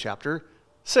back in chapter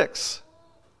 6.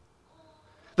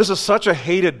 This is such a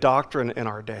hated doctrine in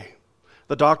our day,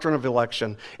 the doctrine of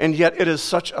election, and yet it is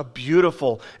such a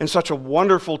beautiful and such a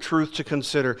wonderful truth to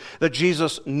consider that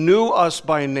Jesus knew us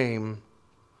by name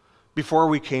before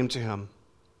we came to him,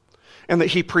 and that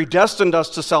he predestined us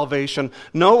to salvation,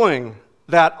 knowing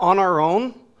that on our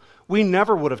own, we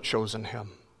never would have chosen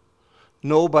him.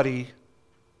 Nobody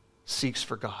seeks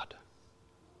for God.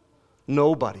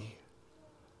 Nobody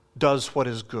does what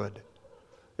is good.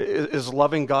 Is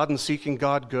loving God and seeking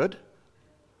God good?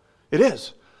 It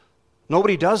is.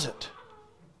 Nobody does it.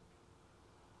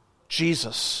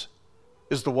 Jesus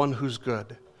is the one who's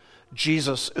good.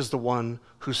 Jesus is the one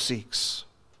who seeks.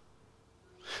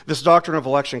 This doctrine of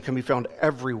election can be found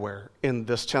everywhere in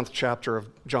this 10th chapter of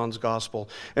John's Gospel.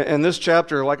 And this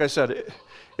chapter, like I said,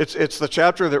 it's the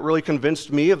chapter that really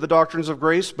convinced me of the doctrines of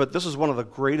grace, but this is one of the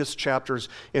greatest chapters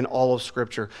in all of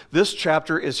Scripture. This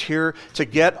chapter is here to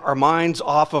get our minds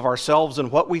off of ourselves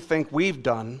and what we think we've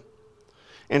done,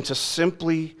 and to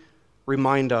simply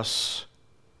remind us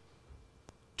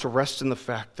to rest in the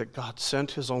fact that God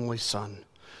sent his only Son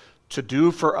to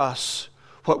do for us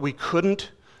what we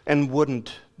couldn't and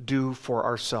wouldn't do for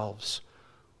ourselves,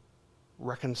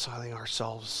 reconciling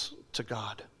ourselves to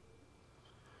God.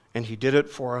 And he did it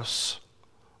for us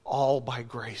all by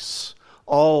grace,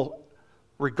 all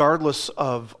regardless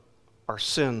of our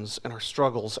sins and our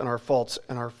struggles and our faults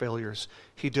and our failures.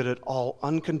 He did it all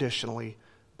unconditionally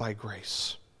by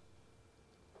grace.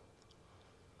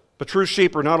 But true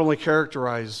sheep are not only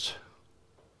characterized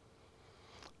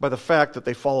by the fact that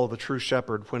they follow the true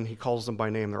shepherd when he calls them by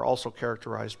name, they're also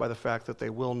characterized by the fact that they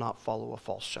will not follow a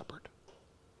false shepherd.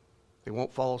 They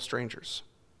won't follow strangers.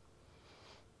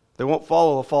 They won't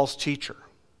follow a false teacher.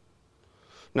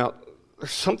 Now,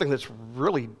 there's something that's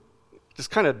really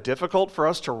just kind of difficult for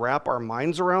us to wrap our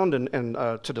minds around and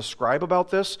to describe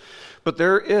about this, but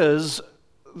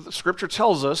Scripture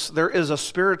tells us there is a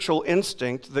spiritual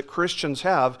instinct that Christians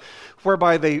have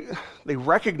whereby they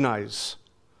recognize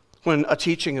when a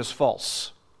teaching is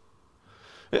false.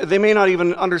 They may not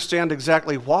even understand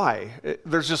exactly why.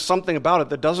 There's just something about it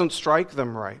that doesn't strike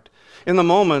them right. In the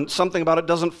moment, something about it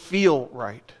doesn't feel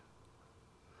right.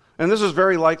 And this is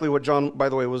very likely what John, by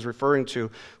the way, was referring to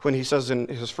when he says in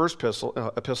his first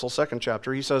epistle, second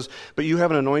chapter, he says, "But you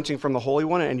have an anointing from the Holy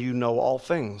One, and you know all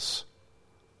things."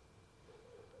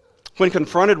 When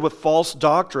confronted with false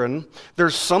doctrine,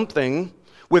 there's something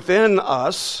within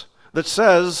us that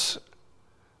says,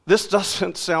 this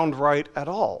doesn't sound right at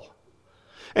all.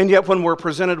 And yet when we're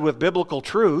presented with biblical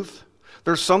truth,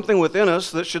 there's something within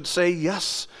us that should say,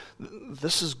 yes,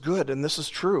 this is good and this is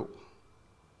true.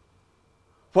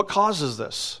 What causes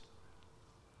this?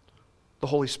 The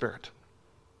Holy Spirit,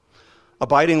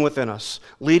 abiding within us,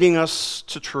 leading us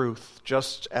to truth,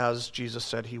 just as Jesus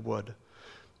said he would.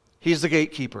 He's the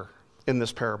gatekeeper in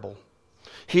this parable.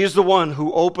 He is the one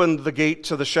who opened the gate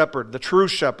to the shepherd, the true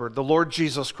shepherd, the Lord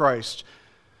Jesus Christ,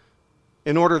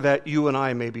 in order that you and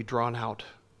I may be drawn out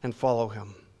and follow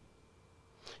him.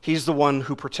 He's the one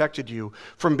who protected you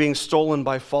from being stolen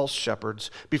by false shepherds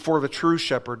before the true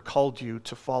shepherd called you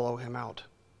to follow him out.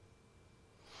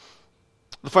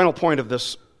 The final point of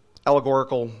this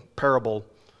allegorical parable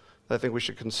that I think we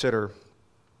should consider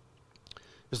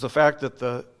is the fact that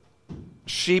the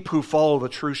sheep who follow the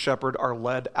true shepherd are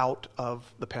led out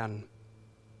of the pen.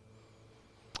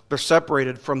 They're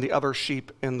separated from the other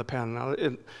sheep in the pen. Now,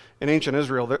 in ancient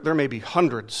Israel, there may be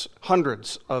hundreds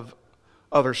of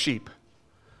other sheep,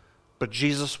 but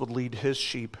Jesus would lead his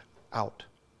sheep out.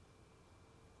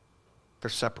 They're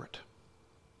separate.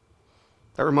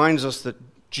 That reminds us that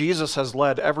Jesus has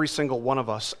led every single one of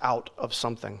us out of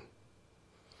something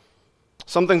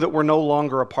that we're no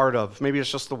longer a part of. Maybe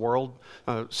it's just the world,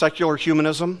 secular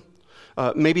humanism.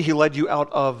 Maybe he led you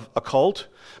out of a cult.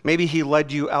 Maybe he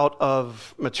led you out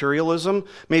of materialism.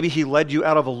 Maybe he led you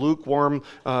out of a lukewarm,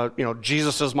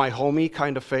 Jesus is my homie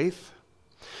kind of faith.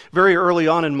 Very early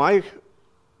on in my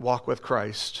walk with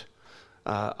Christ,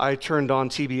 I turned on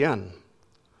TBN.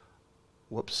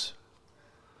 Whoops.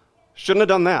 Shouldn't have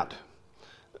done that.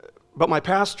 But my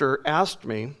pastor asked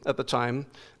me at the time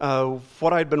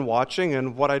what I'd been watching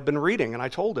and what I'd been reading, and I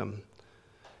told him.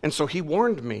 And so he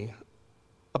warned me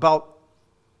about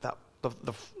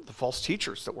the false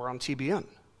teachers that were on TBN.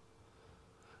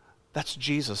 That's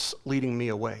Jesus leading me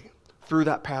away through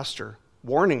that pastor,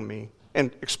 warning me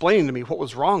and explaining to me what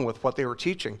was wrong with what they were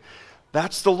teaching.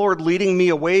 That's the Lord leading me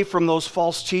away from those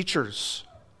false teachers.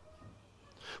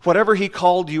 Whatever he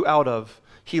called you out of,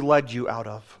 he led you out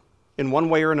of. In one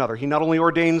way or another. He not only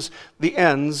ordains the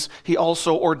ends, he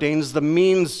also ordains the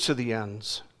means to the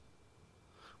ends.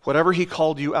 Whatever he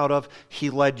called you out of,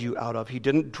 he led you out of. He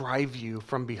didn't drive you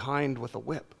from behind with a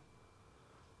whip.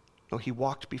 No, he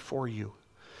walked before you.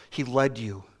 He led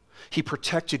you. He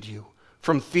protected you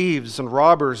from thieves and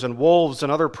robbers and wolves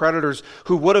and other predators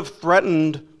who would have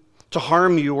threatened to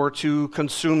harm you or to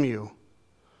consume you.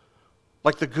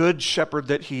 Like the good shepherd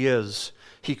that he is,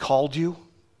 he called you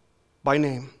by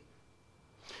name.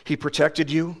 He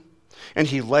protected you, and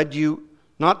he led you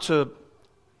not to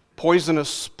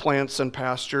poisonous plants and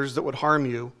pastures that would harm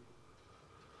you,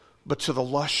 but to the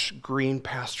lush green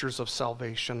pastures of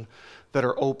salvation that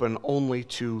are open only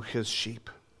to his sheep.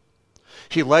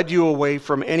 He led you away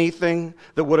from anything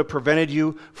that would have prevented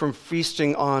you from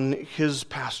feasting on his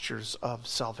pastures of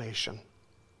salvation.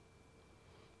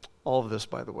 All of this,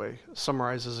 by the way,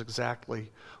 summarizes exactly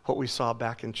what we saw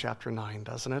back in chapter 9,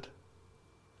 doesn't it?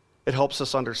 It helps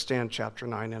us understand chapter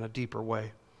 9 in a deeper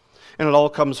way. And it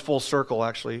all comes full circle,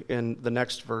 actually, in the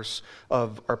next verse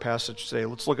of our passage today.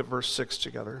 Let's look at verse 6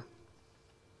 together.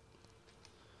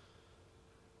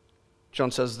 John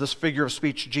says, "This figure of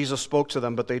speech Jesus spoke to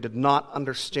them, but they did not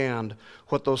understand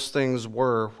what those things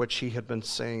were which he had been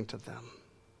saying to them."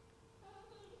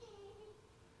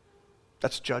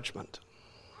 That's judgment.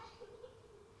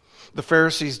 The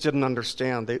Pharisees didn't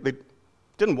understand. They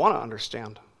didn't want to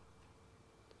understand.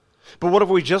 But what have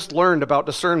we just learned about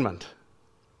discernment?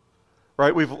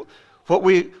 Right? What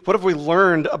have we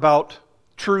learned about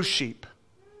true sheep?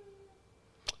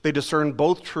 They discern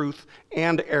both truth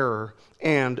and error,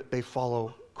 and they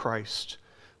follow Christ.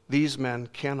 these men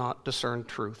cannot discern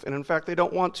truth. And in fact, they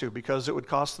don't want to, because it would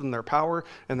cost them their power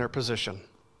and their position.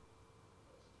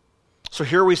 So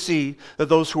here we see that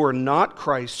those who are not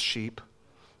Christ's sheep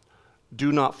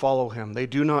do not follow him. They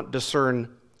do not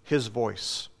discern his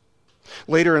voice.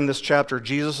 Later in this chapter,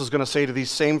 Jesus is going to say to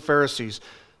these same Pharisees,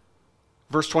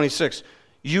 verse 26,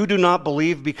 "You do not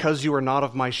believe because you are not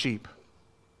of my sheep."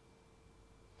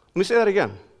 Let me say that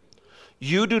again.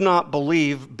 You do not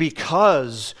believe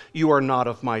because you are not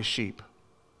of my sheep.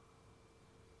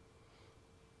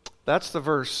 That's the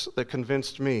verse that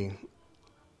convinced me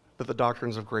that the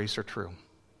doctrines of grace are true.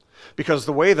 Because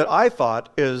the way that I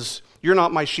thought is, you're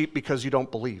not my sheep because you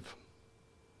don't believe.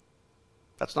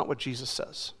 That's not what Jesus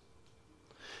says.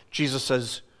 Jesus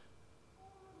says,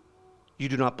 you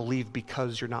do not believe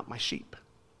because you're not my sheep.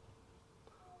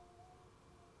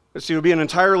 See, it would be an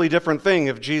entirely different thing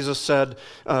if Jesus said,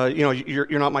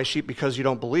 you're not my sheep because you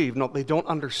don't believe. No, they don't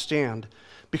understand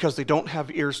because they don't have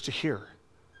ears to hear.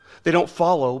 They don't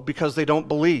follow because they don't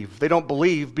believe. They don't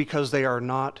believe because they are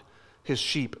not his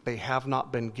sheep. They have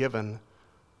not been given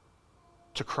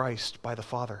to Christ by the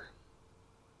Father.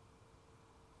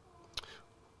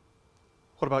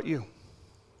 What about you?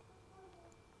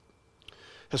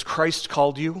 Has Christ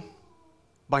called you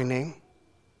by name?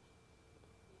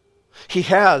 He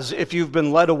has, if you've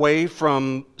been led away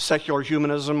from secular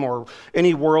humanism or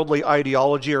any worldly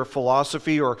ideology or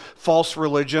philosophy or false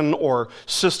religion or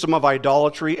system of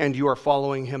idolatry, and you are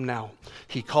following him now.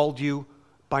 He called you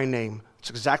by name. It's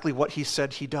exactly what he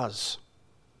said he does.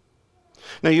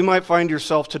 Now you might find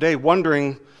yourself today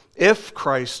wondering if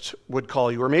Christ would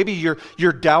call you, or maybe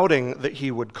you're doubting that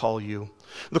he would call you.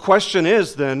 The question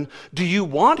is then, do you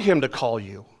want him to call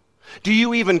you? Do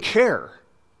you even care?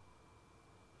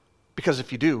 Because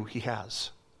if you do, he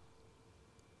has.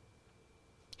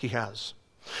 He has.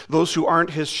 Those who aren't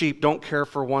his sheep don't care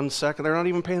for 1 second. They're not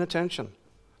even paying attention.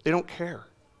 They don't care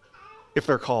if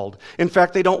they're called. In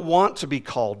fact, they don't want to be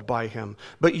called by him.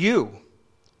 But you,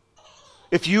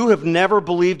 if you have never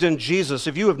believed in Jesus,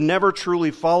 if you have never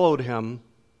truly followed him,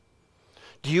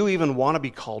 do you even want to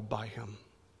be called by him?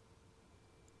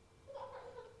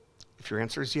 If your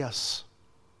answer is yes,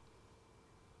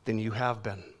 then you have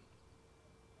been.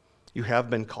 You have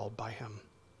been called by him.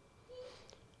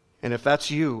 And if that's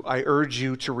you, I urge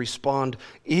you to respond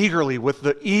eagerly with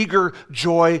the eager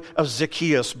joy of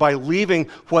Zacchaeus by leaving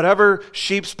whatever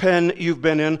sheep's pen you've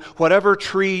been in, whatever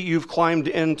tree you've climbed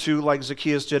into like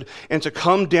Zacchaeus did, and to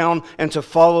come down and to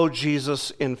follow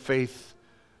Jesus in faith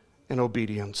and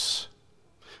obedience.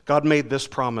 God made this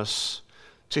promise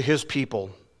to his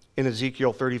people in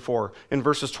Ezekiel 34. In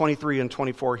verses 23 and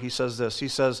 24, he says this. He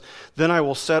says, "Then I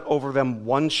will set over them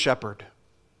one shepherd,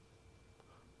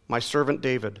 my servant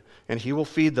David, and he will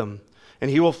feed them, and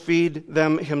he will feed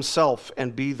them himself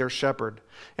and be their shepherd.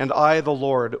 And I, the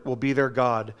Lord, will be their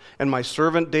God, and my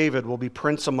servant David will be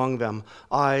prince among them.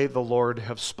 I, the Lord,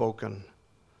 have spoken."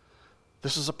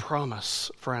 This is a promise,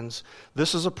 friends.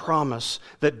 This is a promise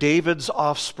that David's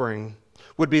offspring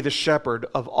would be the shepherd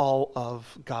of all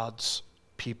of God's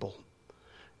people.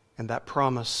 And that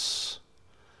promise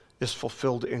is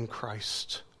fulfilled in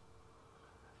Christ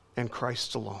and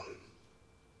Christ alone.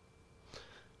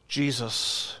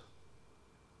 Jesus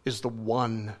is the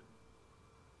one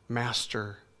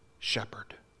master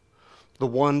shepherd, the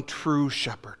one true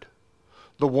shepherd,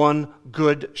 the one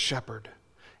good shepherd,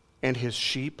 and his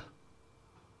sheep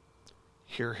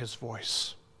hear his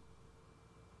voice.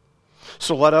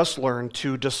 So let us learn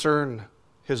to discern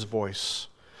his voice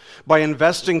by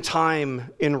investing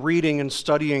time in reading and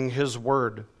studying his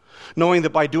word, knowing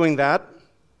that by doing that,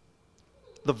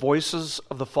 the voices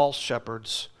of the false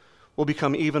shepherds will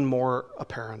become even more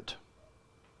apparent.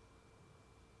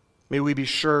 May we be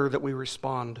sure that we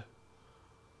respond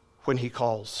when he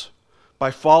calls,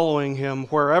 by following him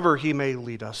wherever he may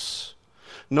lead us,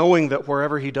 knowing that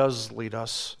wherever he does lead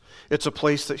us, it's a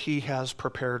place that he has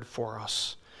prepared for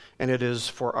us, and it is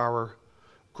for our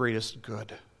greatest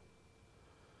good.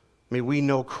 May we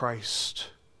know Christ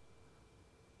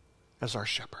as our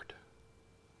shepherd,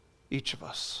 each of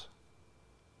us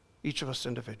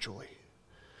individually.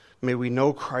 May we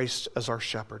know Christ as our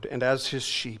shepherd, and as his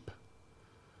sheep,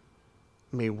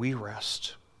 may we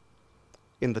rest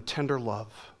in the tender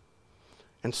love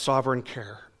and sovereign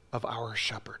care of our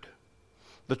shepherd,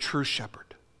 the true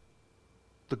shepherd,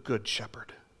 the good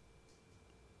shepherd,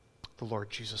 the Lord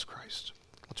Jesus Christ.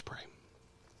 Let's pray.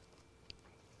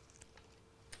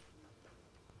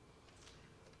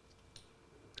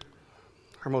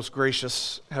 Our most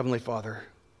gracious Heavenly Father,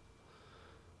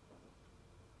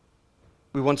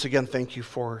 we once again thank you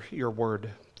for your word.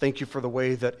 Thank you for the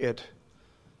way that it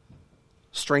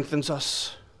strengthens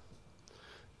us,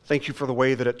 Thank you for the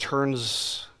way that it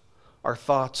turns our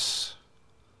thoughts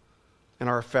and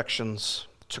our affections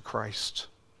to Christ.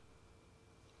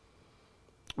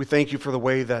 We thank you for the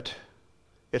way that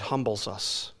it humbles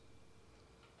us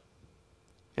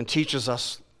and teaches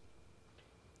us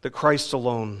that Christ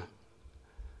alone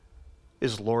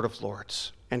is Lord of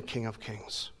Lords and King of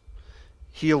Kings.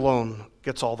 He alone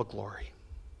gets all the glory.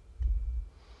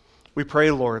 We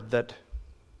pray, Lord, that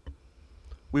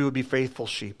we would be faithful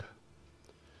sheep,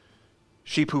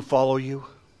 sheep who follow you,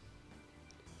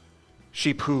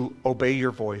 sheep who obey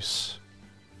your voice,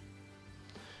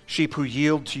 sheep who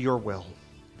yield to your will,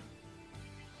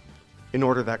 in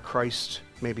order that Christ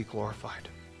may be glorified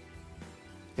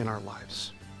in our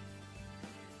lives.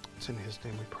 It's in His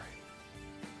name we pray.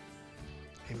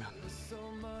 Amen.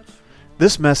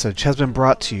 This message has been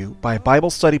brought to you by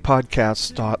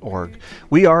BibleStudyPodcasts.org.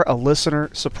 We are a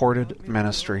listener-supported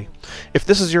ministry. If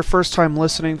this is your first time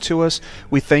listening to us,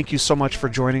 we thank you so much for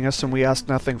joining us, and we ask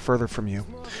nothing further from you.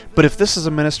 But if this is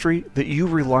a ministry that you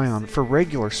rely on for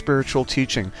regular spiritual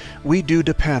teaching, we do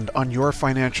depend on your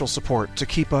financial support to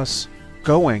keep us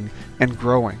going and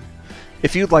growing.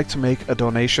 If you'd like to make a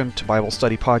donation to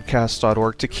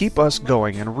BibleStudyPodcasts.org to keep us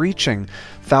going and reaching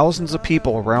thousands of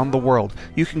people around the world,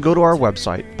 you can go to our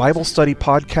website,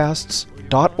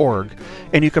 BibleStudyPodcasts.org,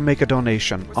 and you can make a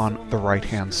donation on the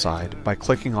right-hand side by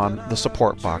clicking on the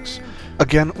support box.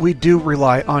 Again, we do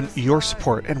rely on your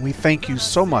support, and we thank you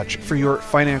so much for your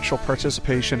financial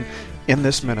participation in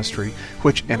this ministry,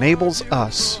 which enables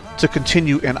us to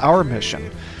continue in our mission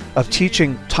of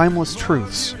teaching timeless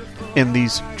truths in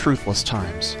these truthless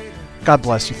times. God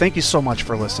bless you. Thank you so much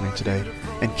for listening today,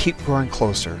 and keep growing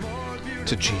closer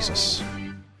to Jesus.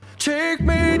 Take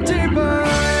me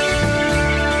deeper.